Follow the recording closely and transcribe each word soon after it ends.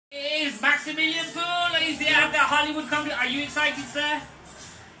Maximilian Poole. He's here at the Hollywood comedy. Are you excited, sir?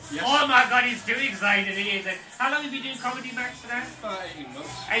 Yes. Oh my God, he's too excited. He is. How long have you been doing comedy, Max, now? 18 months.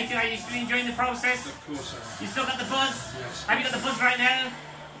 18. Are you still enjoying the process? Of course I am. You still got the buzz? Yes. Have you got the buzz right now?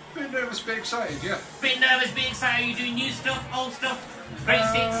 Bit nervous, bit excited, yeah. Bit nervous, bit excited. Are you doing new stuff, old stuff, great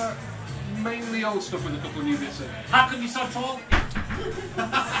sticks? Mainly old stuff with a couple of new bits in it. How come you're so tall?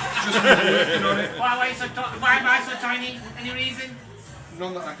 Just working on it. Why are you so tall? Why am I so tiny? Any reason?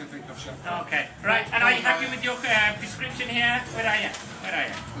 None that I can think of, Chef. Okay, right. And are you happy with your prescription here? Where are you? Where are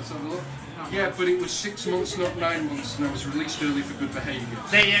you? Let's have a look. Yeah, but it was 6 months, not 9 months, and I was released early for good behaviour.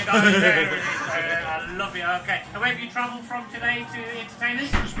 There you go. I love it. Okay. And where have you travelled from today to entertain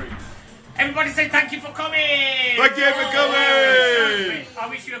us? Just read. Everybody say thank you for coming. Thank you for coming. I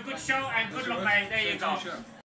wish you a good show and good luck, mate. There you go.